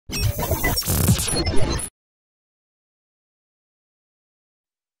Sir,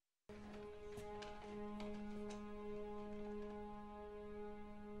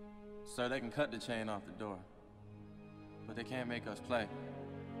 they can cut the chain off the door, but they can't make us play.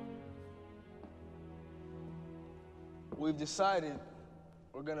 We've decided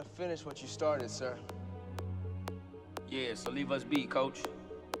we're gonna finish what you started, sir. Yeah, so leave us be, coach.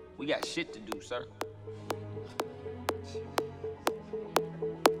 We got shit to do, sir.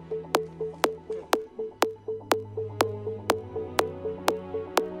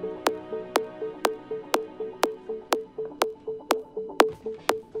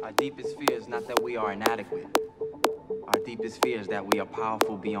 Our deepest fear is not that we are inadequate. Our deepest fear is that we are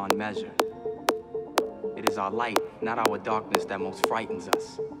powerful beyond measure. It is our light, not our darkness, that most frightens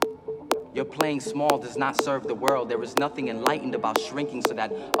us. Your playing small does not serve the world. There is nothing enlightened about shrinking so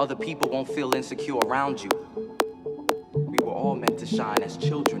that other people won't feel insecure around you. We were all meant to shine as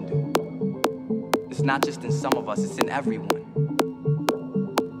children do. It's not just in some of us, it's in everyone.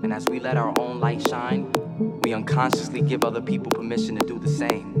 And as we let our own light shine, we unconsciously give other people permission to do the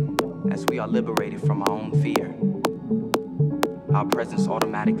same. As we are liberated from our own fear, our presence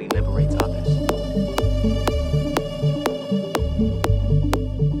automatically liberates others.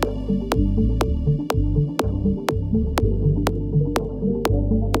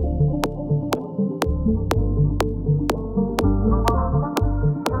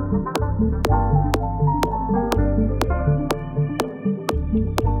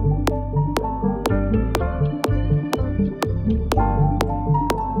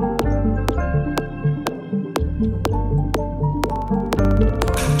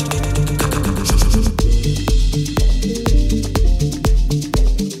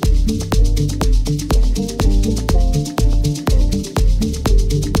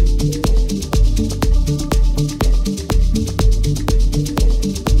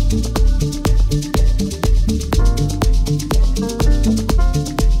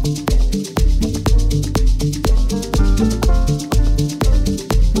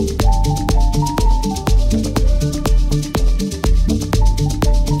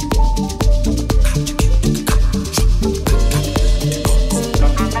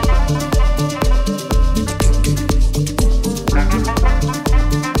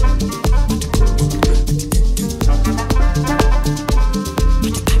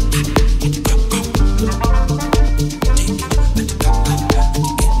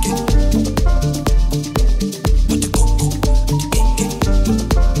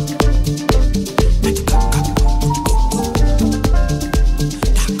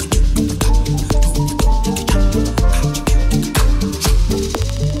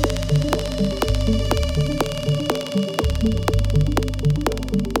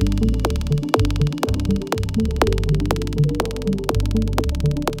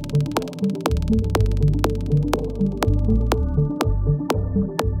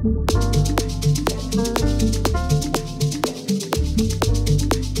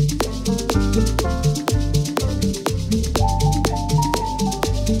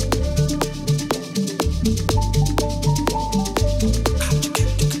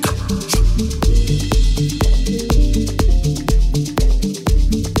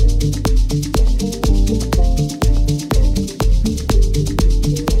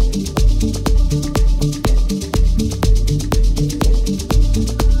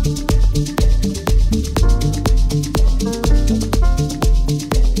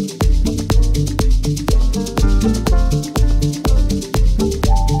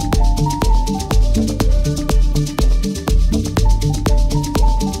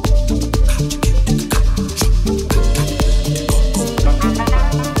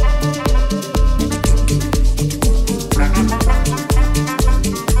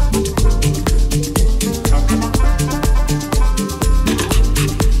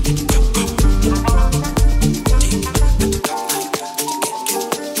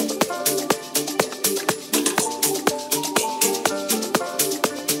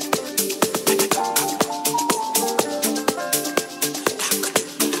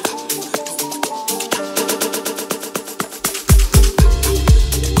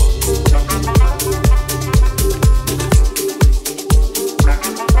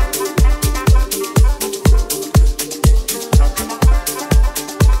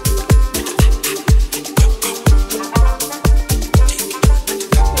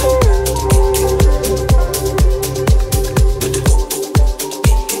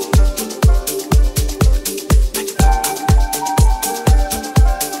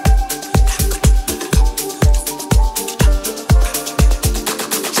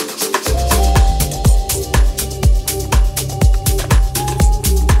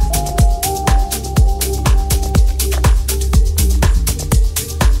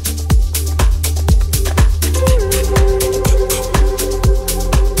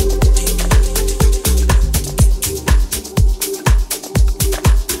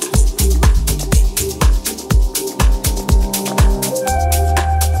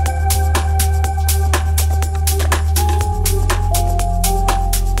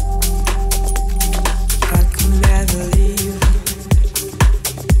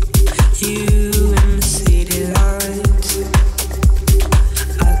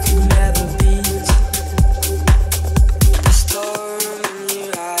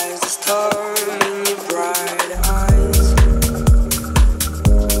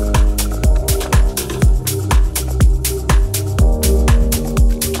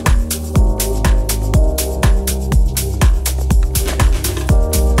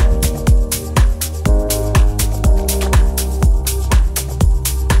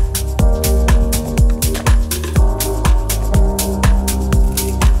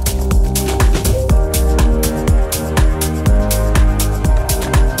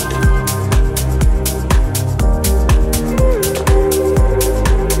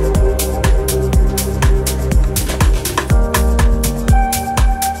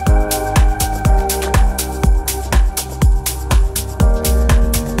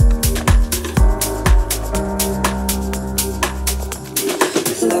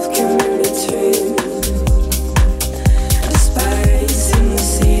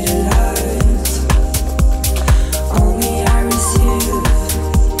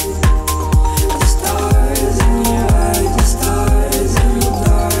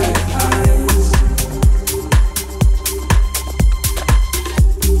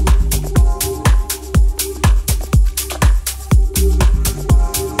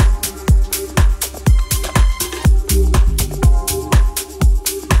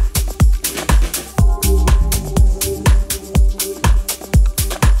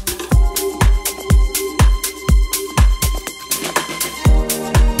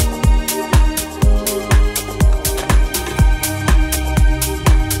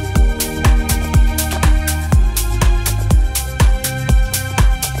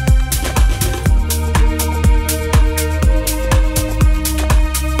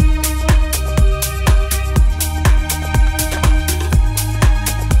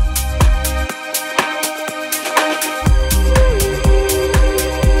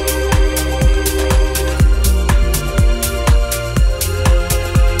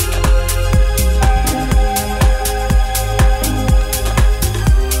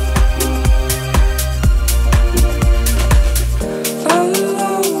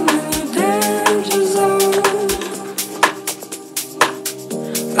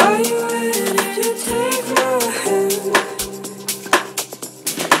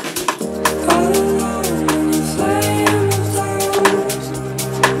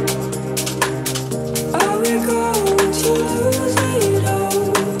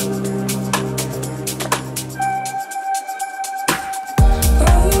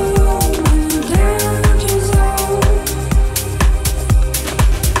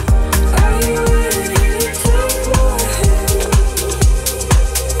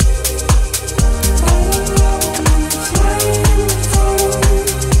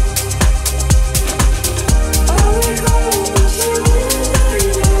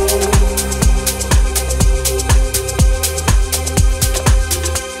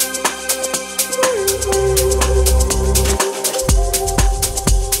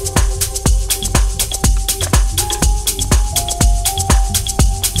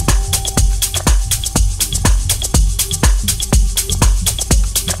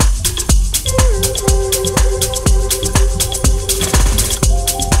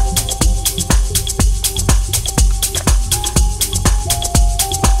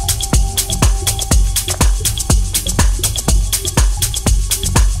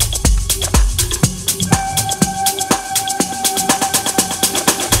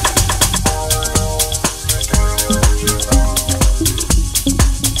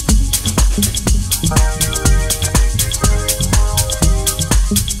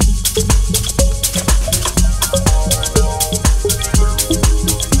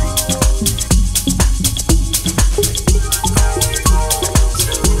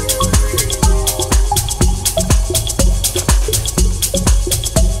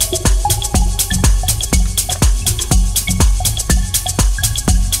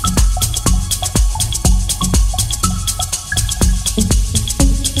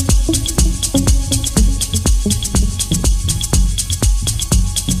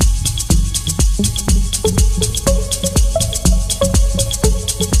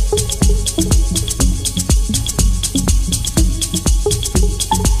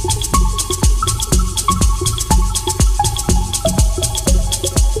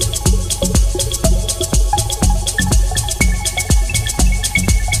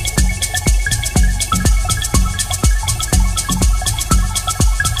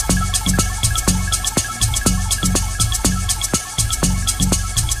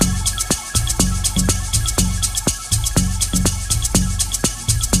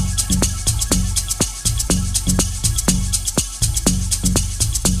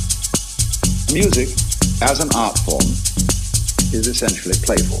 Music, as an art form, is essentially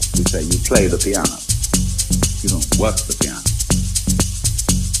playful. We say you play the piano. You don't work the piano.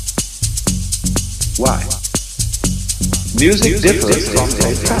 Why? Music differs from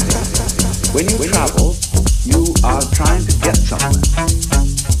travel. When you travel, you are trying to get somewhere.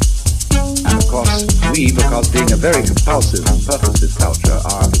 And of course, because being a very compulsive and purposive culture,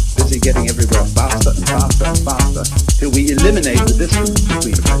 are busy getting everywhere faster and faster and faster till we eliminate the distance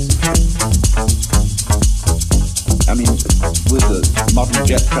between places. I mean, with the modern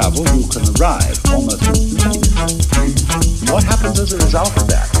jet travel, you can arrive almost instantly. What happens as a result of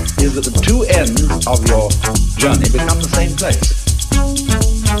that is that the two ends of your journey become the same place.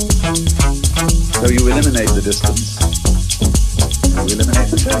 So you eliminate the distance. You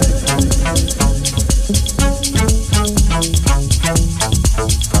eliminate the journey.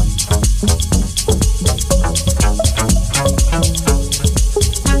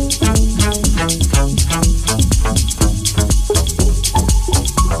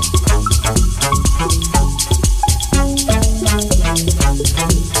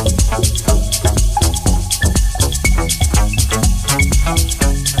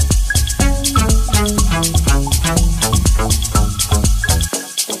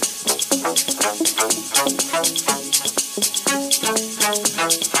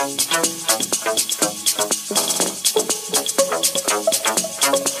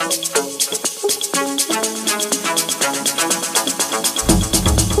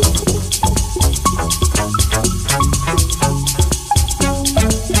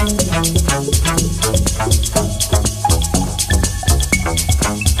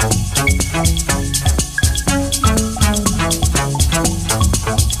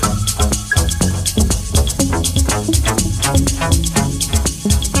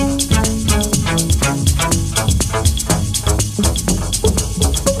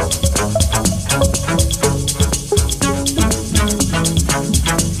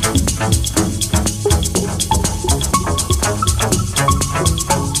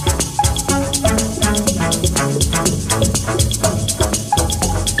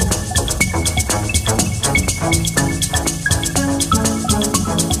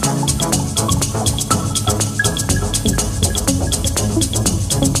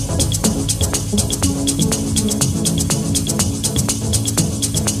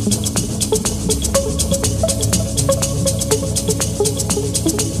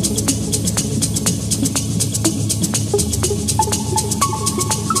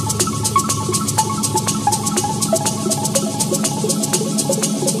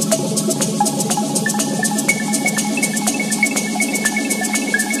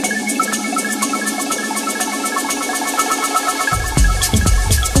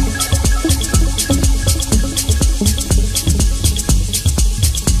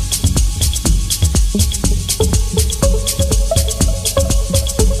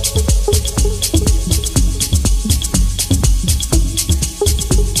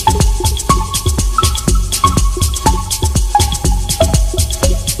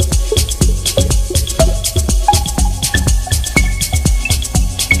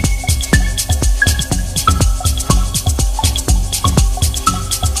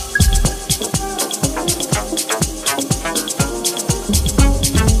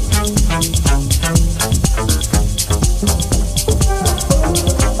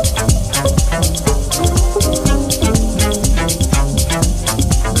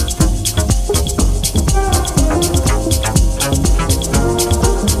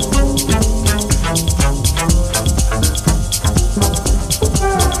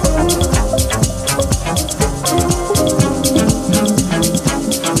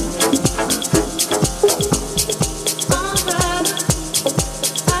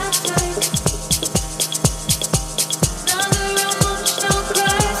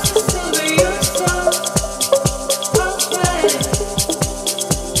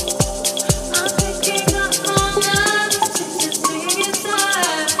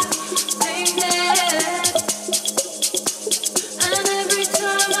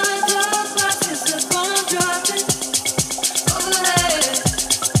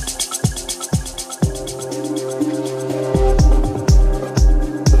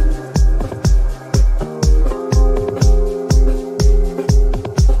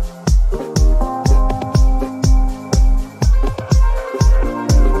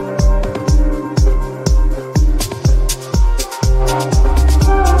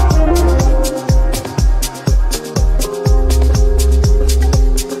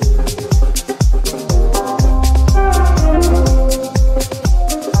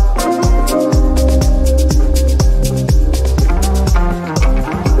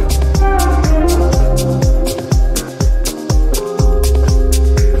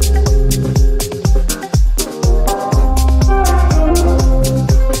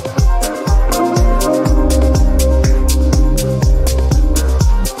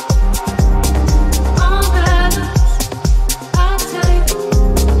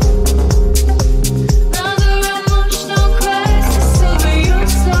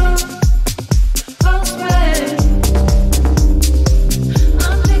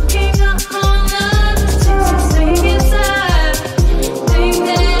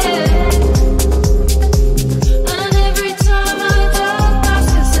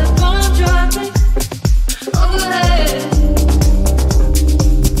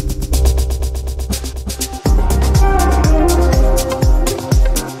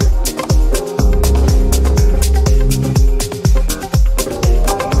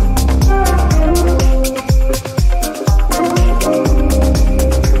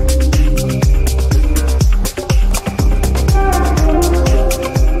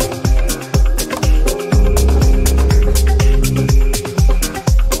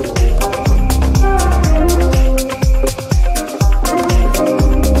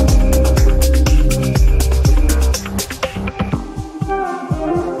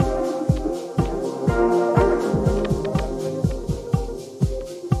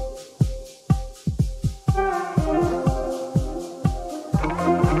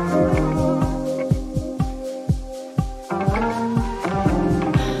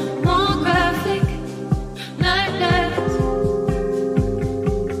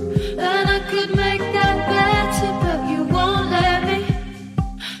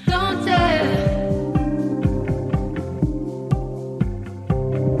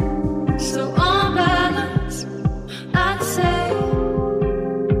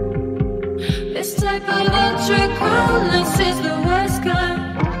 Violence is the worst kind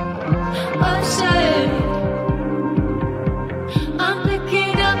of shade. I'm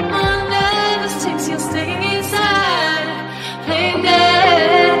picking up on nervous ticks. You'll stay inside, playing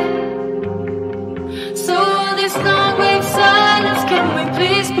dead. So this long wave silence, can we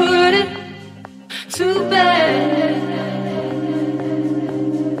please put it to bed?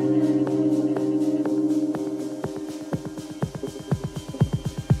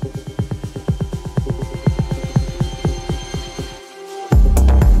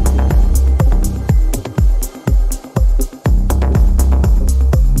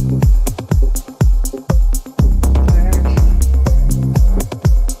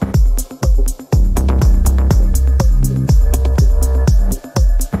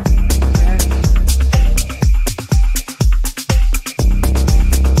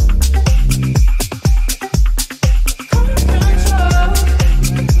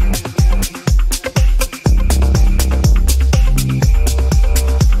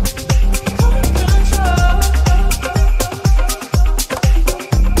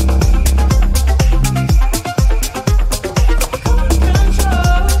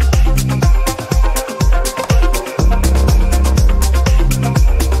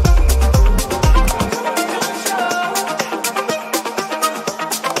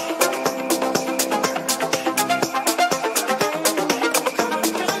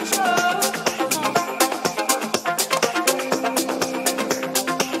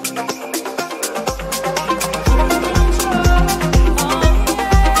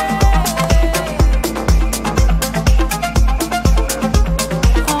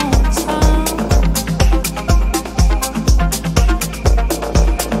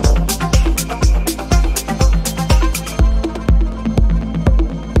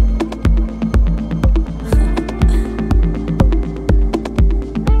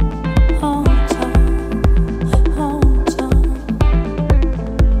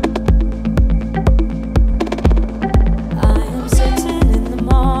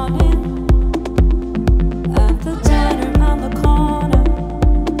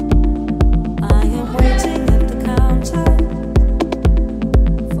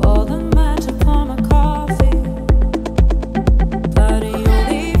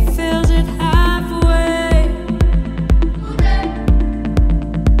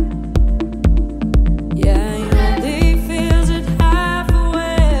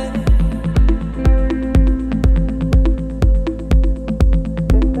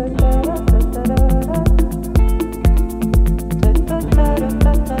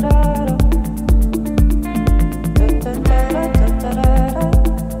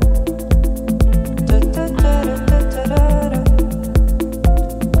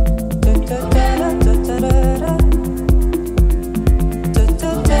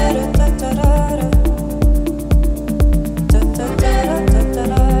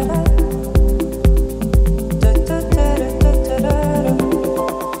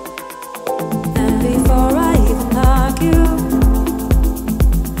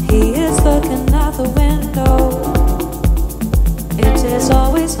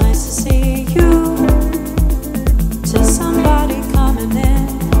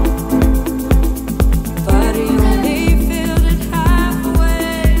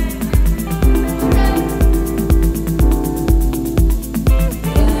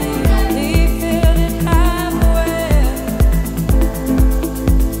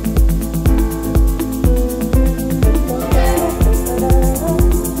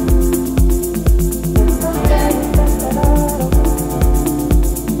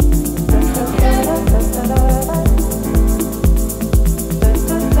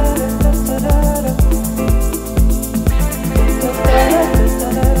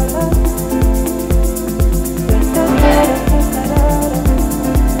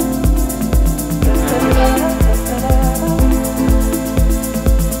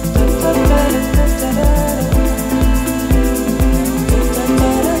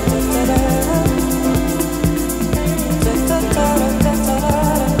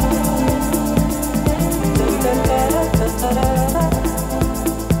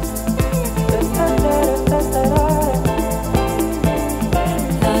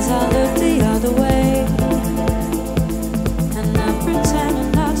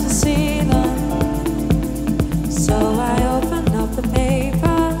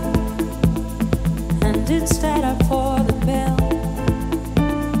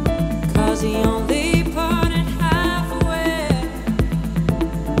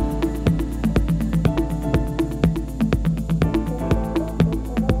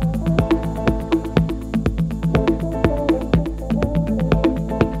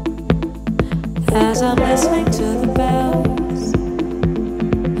 as I'm listening to the bells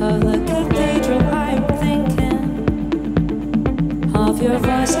of the cathedral. I'm thinking of your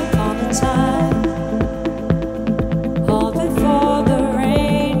voice upon the tide, all before the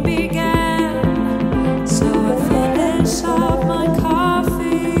rain began. So I finish off my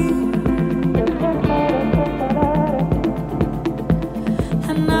coffee,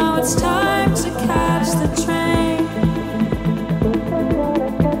 and now it's time to catch the train.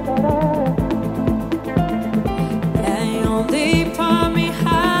 And you only brought me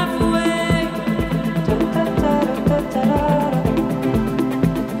halfway.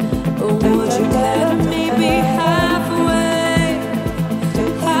 Or would you care to meet me halfway?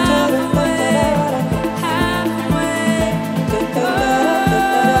 Halfway, halfway. If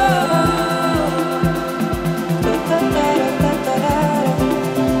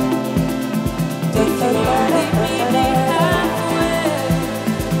you only meet me halfway.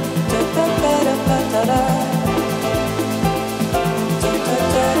 Da da da da da da.